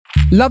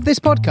Love this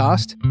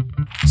podcast?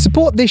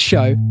 Support this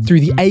show through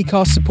the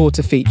Acast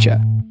supporter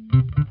feature.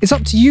 It's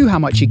up to you how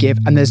much you give,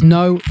 and there's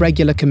no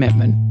regular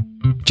commitment.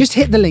 Just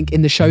hit the link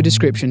in the show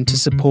description to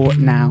support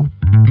now.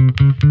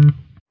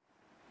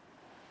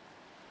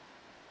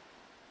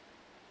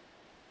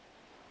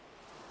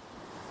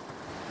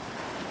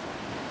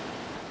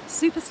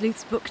 Super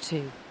Sleuths Book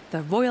 2,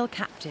 The Royal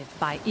Captive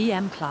by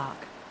E.M.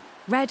 Clarke.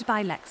 Read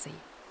by Lexi.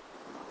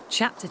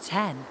 Chapter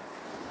 10,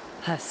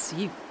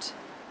 Pursuit.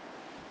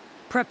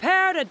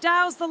 Prepare to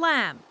douse the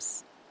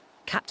lamps!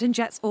 Captain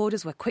Jet's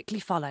orders were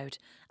quickly followed,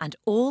 and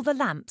all the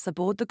lamps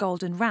aboard the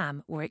Golden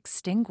Ram were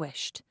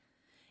extinguished.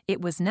 It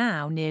was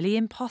now nearly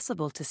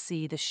impossible to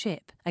see the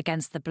ship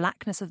against the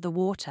blackness of the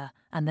water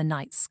and the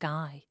night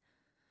sky.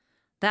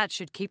 That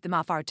should keep them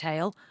off our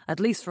tail, at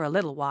least for a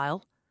little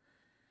while.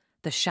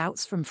 The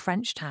shouts from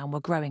Frenchtown were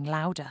growing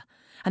louder,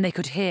 and they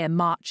could hear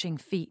marching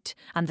feet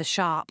and the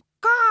sharp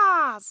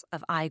caws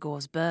of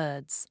Igor's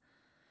birds.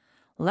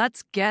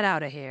 "Let's get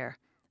out of here,"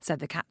 said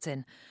the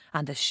captain,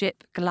 and the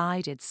ship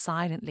glided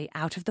silently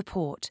out of the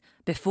port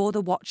before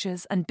the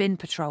watchers and bin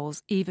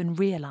patrols even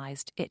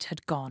realised it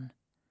had gone.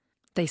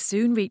 They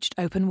soon reached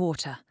open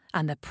water,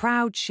 and the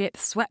proud ship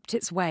swept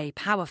its way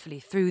powerfully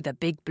through the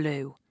big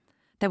blue.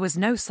 There was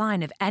no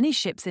sign of any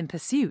ships in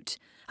pursuit,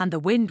 and the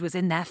wind was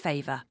in their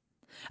favour.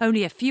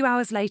 Only a few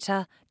hours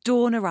later,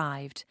 dawn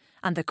arrived,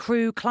 and the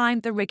crew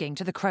climbed the rigging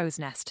to the crow's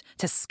nest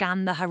to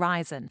scan the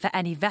horizon for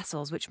any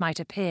vessels which might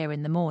appear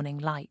in the morning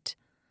light.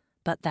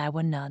 But there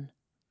were none.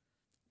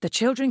 The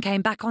children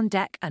came back on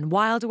deck and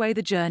whiled away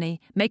the journey,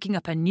 making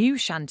up a new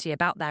shanty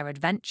about their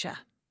adventure.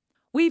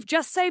 "We've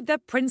just saved the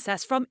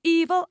princess from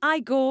evil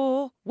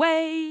Igor.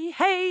 Way,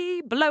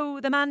 hey, blow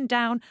the man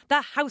down.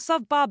 The house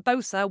of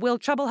Barbossa will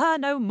trouble her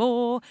no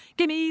more.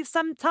 Gimme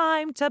some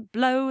time to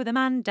blow the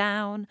man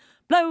down.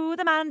 Blow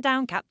the man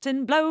down,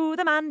 Captain, blow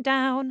the man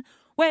down.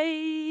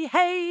 Way,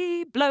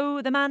 hey,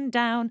 blow the man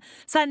down.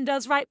 Send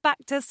us right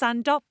back to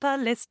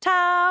Sandopolis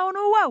town.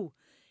 Whoa!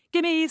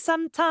 Gimme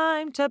some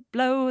time to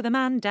blow the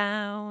man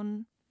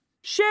down."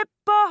 "Ship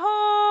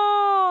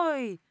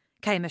ahoy!"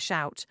 came a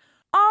shout.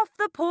 "Off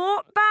the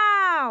port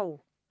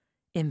bow!"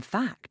 In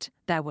fact,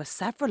 there were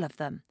several of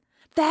them.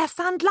 "They're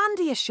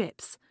Sandlandia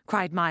ships!"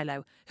 cried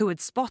Milo, who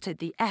had spotted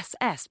the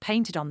SS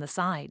painted on the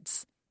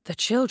sides. The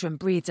children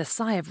breathed a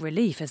sigh of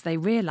relief as they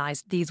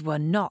realised these were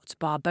not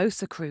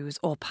Barbossa crews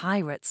or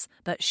pirates,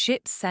 but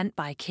ships sent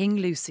by King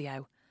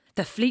Lucio.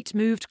 The fleet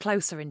moved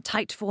closer in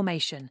tight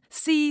formation,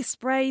 sea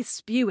spray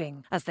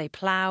spewing as they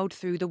ploughed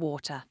through the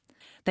water.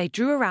 They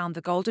drew around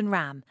the Golden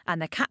Ram,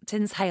 and the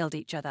captains hailed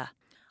each other.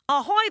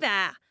 "Ahoy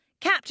there!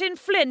 Captain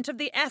Flint of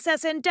the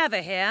SS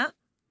Endeavour here."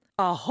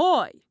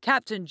 "Ahoy!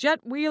 Captain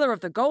Jet Wheeler of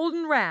the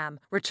Golden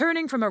Ram,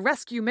 returning from a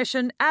rescue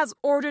mission as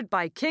ordered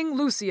by King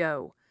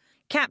Lucio."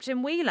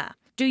 "Captain Wheeler,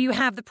 do you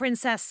have the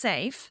princess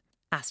safe?"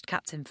 asked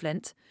Captain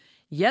Flint.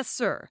 "Yes,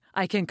 sir,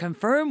 I can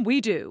confirm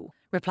we do,"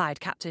 replied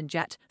Captain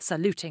Jet,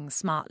 saluting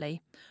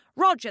smartly.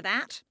 "Roger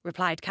that,"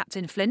 replied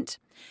Captain Flint.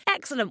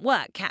 "Excellent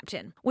work,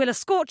 Captain. We'll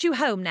escort you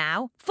home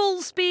now.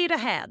 Full speed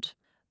ahead."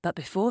 But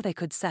before they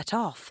could set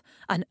off,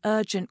 an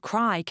urgent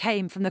cry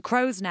came from the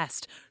crow's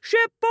nest.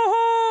 "Ship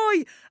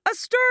ahoy!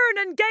 Astern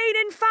and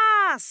gaining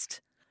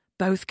fast!"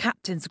 Both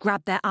captains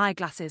grabbed their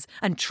eyeglasses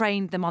and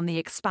trained them on the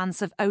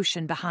expanse of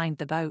ocean behind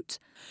the boat.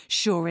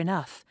 Sure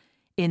enough,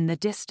 in the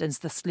distance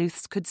the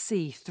sleuths could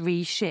see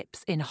 3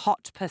 ships in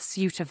hot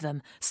pursuit of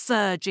them,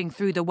 surging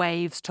through the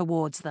waves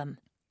towards them.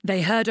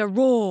 They heard a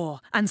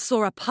roar and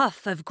saw a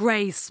puff of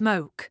grey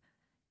smoke.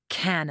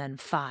 "Cannon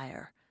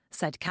fire,"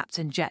 said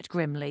Captain Jet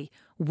grimly.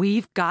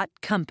 "We've got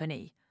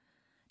company."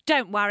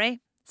 "Don't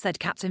worry," said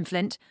Captain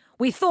Flint.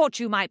 "We thought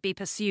you might be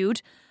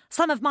pursued.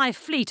 Some of my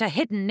fleet are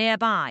hidden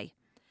nearby."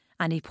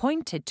 And he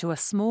pointed to a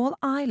small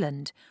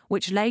island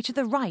which lay to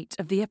the right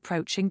of the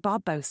approaching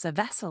Barbossa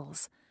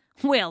vessels.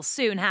 "We'll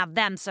soon have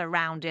them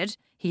surrounded,"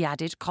 he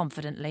added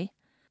confidently.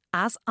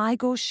 As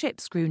Igor's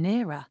ships grew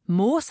nearer,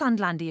 more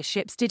Sandlandia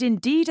ships did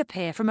indeed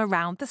appear from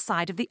around the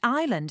side of the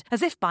island,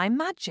 as if by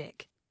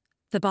magic.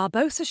 The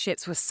Barbossa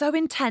ships were so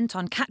intent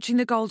on catching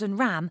the Golden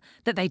Ram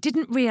that they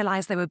didn't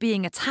realise they were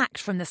being attacked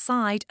from the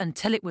side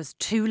until it was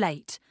too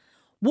late.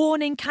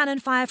 Warning cannon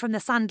fire from the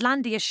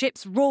Sandlandia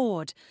ships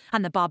roared,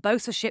 and the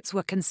Barbossa ships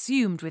were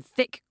consumed with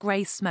thick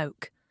grey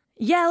smoke.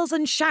 Yells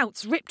and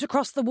shouts ripped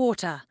across the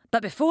water,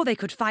 but before they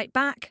could fight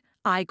back,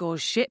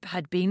 Igor's ship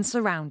had been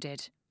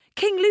surrounded.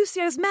 "King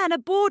Lucio's men are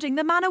boarding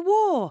the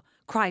man-o'-war!"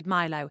 cried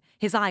Milo,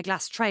 his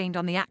eyeglass trained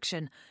on the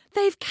action.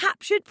 "They've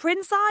captured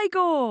Prince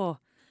Igor!"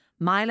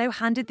 Milo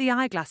handed the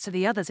eyeglass to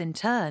the others in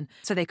turn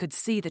so they could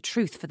see the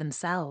truth for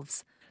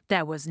themselves.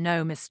 There was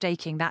no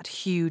mistaking that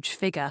huge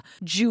figure,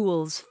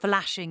 jewels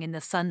flashing in the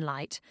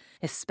sunlight,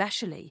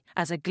 especially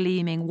as a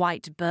gleaming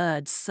white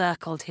bird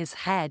circled his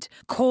head,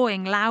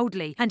 cawing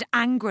loudly and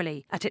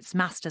angrily at its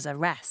master's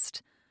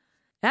arrest.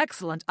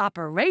 "Excellent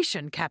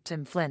operation,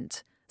 Captain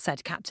Flint,"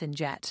 said Captain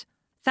Jet.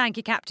 "Thank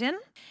you, Captain.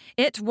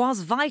 It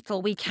was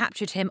vital we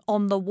captured him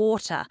on the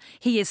water.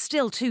 He is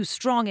still too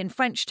strong in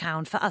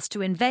Frenchtown for us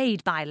to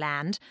invade by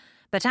land,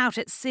 but out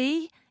at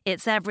sea,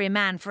 It's every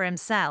man for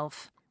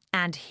himself,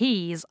 and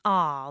he's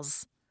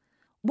ours."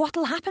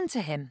 "What'll happen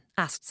to him?"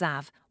 asked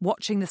Zav,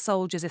 watching the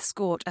soldiers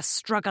escort a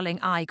struggling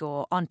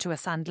Igor onto a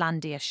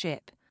Sandlandia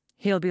ship.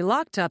 "He'll be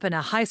locked up in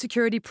a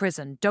high-security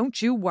prison,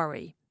 don't you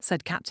worry,"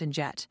 said Captain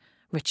Jet.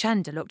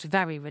 Richenda looked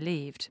very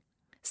relieved.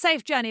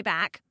 "Safe journey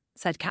back,"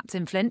 said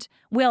Captain Flint.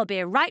 "We'll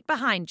be right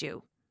behind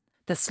you."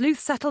 The sleuth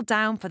settled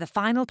down for the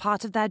final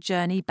part of their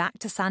journey back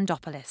to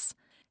Sandopolis.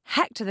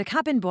 Hector the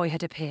cabin boy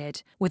had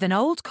appeared with an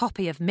old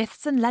copy of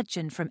Myths and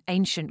Legend from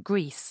ancient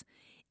Greece.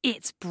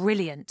 "It's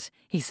brilliant,"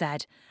 he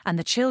said, and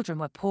the children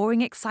were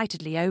poring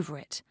excitedly over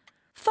it.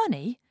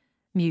 "Funny,"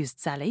 mused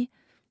Zelly.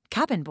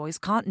 "Cabin boys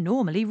can't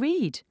normally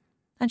read."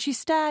 And she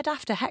stared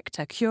after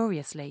Hector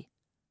curiously.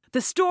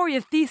 "The story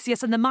of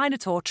Theseus and the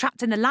Minotaur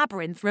trapped in the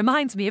labyrinth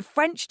reminds me of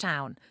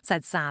Frenchtown,"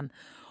 said Sam.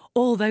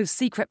 "All those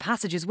secret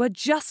passages were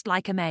just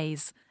like a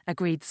maze,"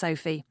 agreed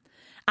Sophie.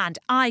 "And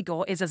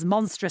Igor is as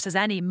monstrous as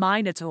any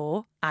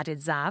Minotaur," added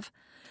Zav.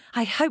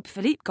 "I hope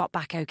Philippe got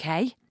back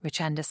okay,"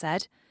 Richenda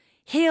said.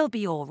 "He'll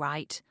be all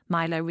right,"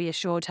 Milo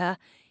reassured her.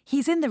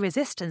 "He's in the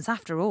Resistance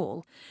after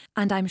all.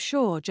 And I'm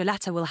sure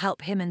Giulietta will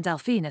help him and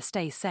Delphina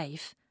stay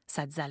safe,"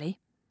 said Zelly.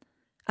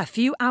 A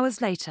few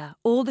hours later,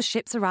 all the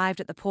ships arrived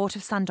at the port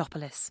of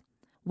Sandopolis.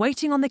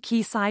 Waiting on the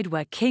quayside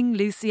were King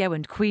Lucio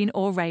and Queen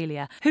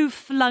Aurelia, who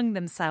flung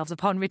themselves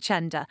upon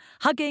Richenda,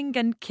 hugging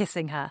and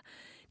kissing her.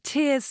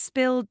 Tears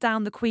spilled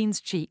down the Queen's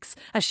cheeks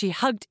as she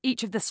hugged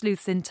each of the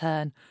sleuths in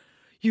turn.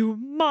 "You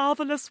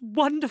marvellous,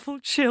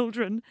 wonderful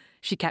children,"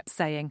 she kept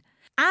saying.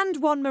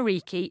 "And one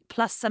Mariki,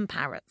 plus some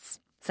parrots,"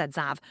 said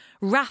Zav.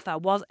 "Rafa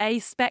was a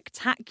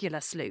spectacular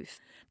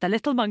sleuth." The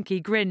little monkey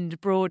grinned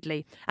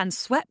broadly and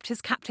swept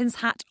his captain's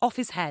hat off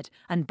his head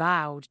and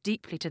bowed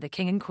deeply to the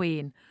King and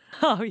Queen.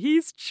 "Oh,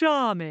 he's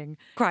charming,"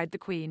 cried the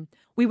Queen.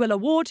 "We will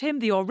award him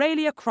the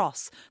Aurelia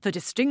Cross for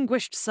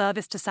distinguished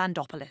service to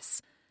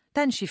Sandopolis."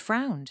 Then she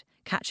frowned,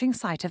 catching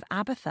sight of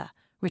Abatha,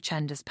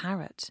 Richenda's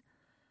parrot.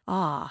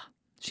 "Ah,"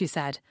 she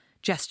said,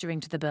 gesturing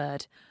to the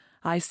bird.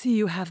 "I see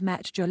you have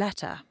met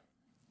Giulietta."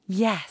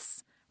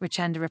 "Yes,"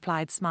 Richenda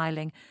replied,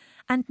 smiling.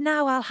 "And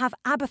now I'll have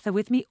Abatha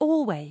with me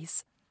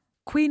always."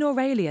 Queen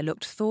Aurelia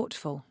looked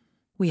thoughtful.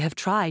 "We have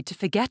tried to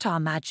forget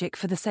our magic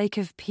for the sake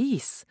of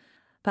peace,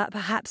 but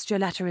perhaps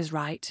Giulietta is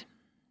right.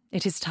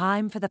 It is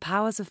time for the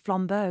powers of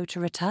Flambeau to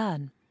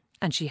return,"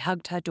 and she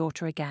hugged her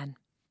daughter again.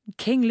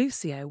 King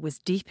Lucio was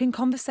deep in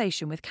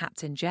conversation with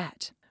Captain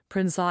Jet.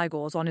 "Prince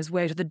Igor's on his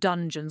way to the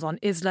dungeons on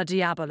Isla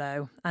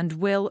Diabolo and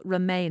will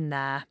remain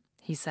there,"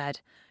 he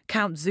said.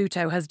 "Count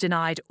Zuto has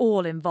denied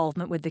all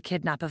involvement with the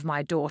kidnap of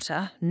my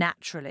daughter,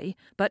 naturally,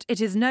 but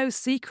it is no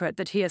secret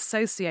that he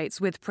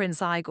associates with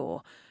Prince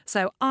Igor,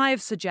 so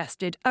I've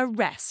suggested a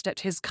rest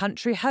at his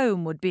country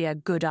home would be a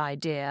good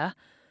idea.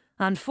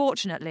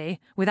 Unfortunately,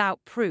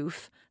 without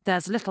proof,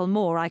 there's little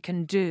more I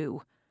can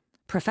do."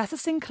 Professor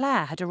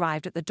Sinclair had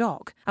arrived at the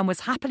dock and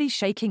was happily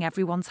shaking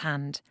everyone's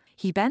hand.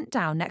 He bent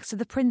down next to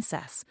the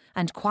princess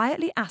and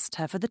quietly asked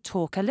her for the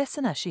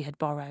talker-listener she had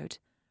borrowed.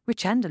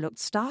 Richenda looked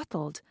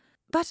startled.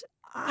 "But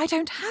I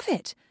don't have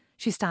it,"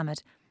 she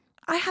stammered.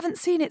 "I haven't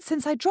seen it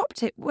since I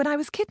dropped it when I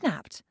was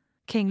kidnapped."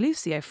 King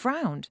Lucio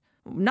frowned.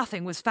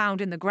 "Nothing was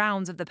found in the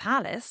grounds of the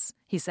palace,"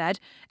 he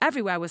said.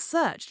 "Everywhere was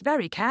searched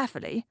very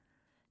carefully."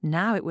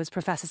 Now it was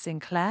Professor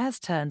Sinclair's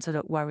turn to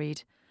look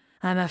worried.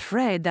 "I'm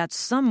afraid that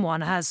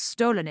someone has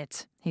stolen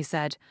it," he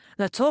said.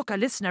 "The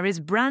talker-listener is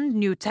brand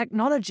new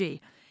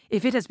technology.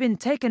 If it has been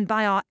taken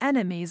by our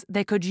enemies,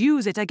 they could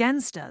use it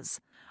against us."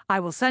 "I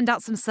will send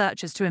out some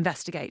searchers to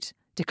investigate,"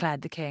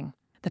 declared the king.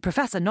 The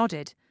professor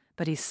nodded,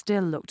 but he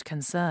still looked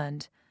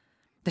concerned.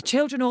 The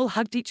children all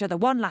hugged each other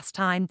one last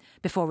time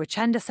before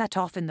Richenda set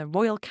off in the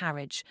royal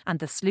carriage and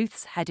the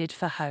sleuths headed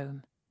for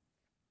home.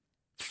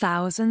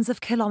 Thousands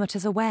of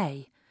kilometres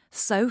away,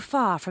 so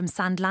far from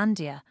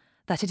Sandlandia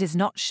that it is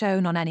not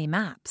shown on any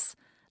maps,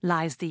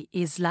 lies the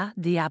Isla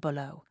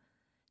Diabolo,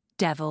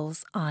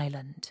 Devil's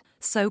Island,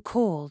 so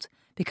called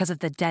because of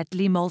the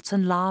deadly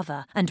molten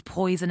lava and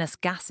poisonous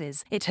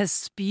gases it has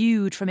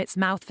spewed from its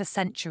mouth for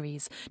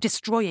centuries,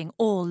 destroying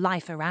all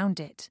life around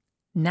it.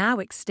 Now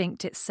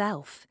extinct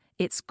itself,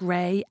 its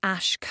grey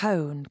ash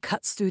cone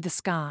cuts through the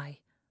sky,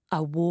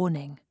 a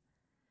warning.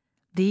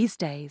 These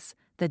days,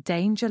 the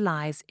danger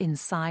lies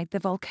inside the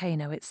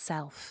volcano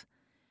itself.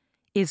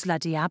 Isla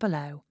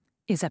Diabolo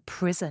is a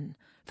prison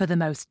for the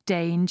most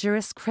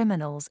dangerous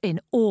criminals in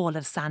all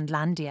of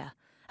Sandlandia,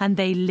 and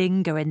they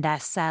linger in their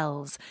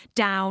cells,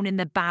 down in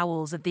the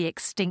bowels of the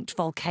extinct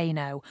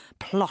volcano,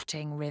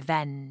 plotting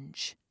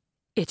revenge.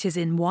 It is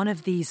in one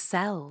of these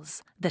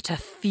cells that a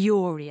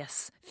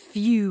furious,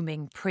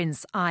 fuming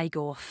Prince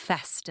Igor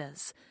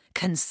festers,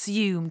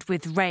 consumed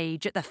with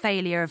rage at the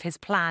failure of his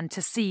plan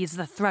to seize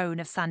the throne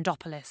of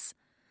Sandopolis.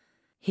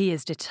 He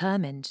is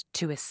determined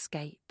to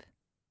escape.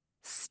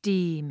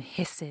 Steam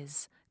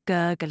hisses,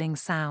 gurgling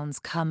sounds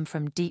come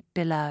from deep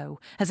below,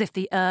 as if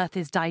the earth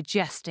is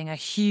digesting a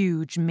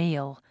huge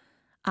meal.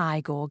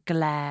 Igor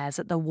glares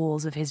at the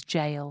walls of his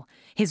jail,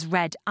 his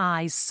red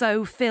eyes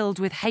so filled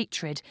with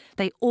hatred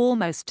they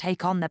almost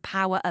take on the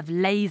power of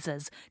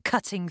lasers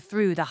cutting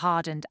through the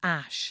hardened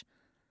ash.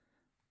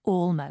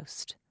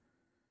 Almost.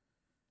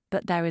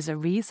 But there is a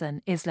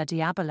reason Isla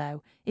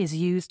Diabolo is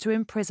used to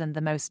imprison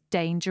the most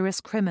dangerous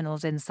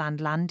criminals in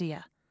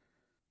Sandlandia.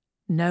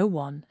 No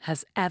one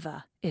has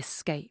ever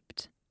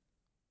escaped.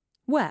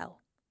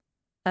 Well,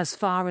 as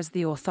far as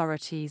the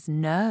authorities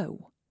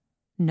know,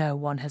 no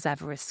one has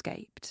ever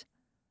escaped.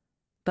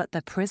 But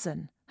the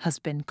prison has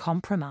been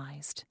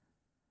compromised.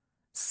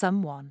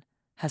 Someone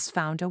has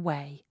found a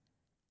way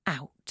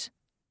out.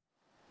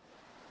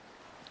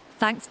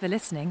 Thanks for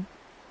listening.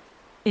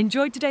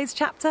 Enjoyed today's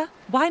chapter?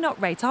 Why not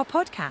rate our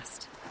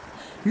podcast?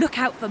 Look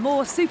out for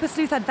more Super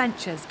Sleuth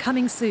adventures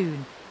coming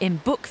soon in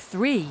Book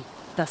 3,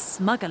 The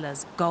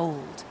Smuggler's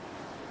Gold.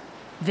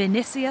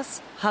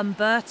 Vinicius,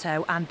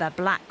 Humberto and the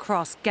Black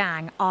Cross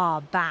gang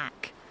are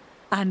back.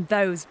 And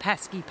those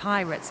pesky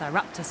pirates are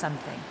up to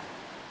something.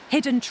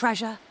 Hidden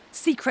treasure,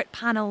 secret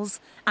panels,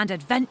 and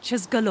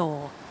adventures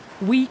galore.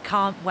 We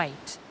can't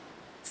wait.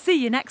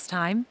 See you next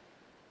time.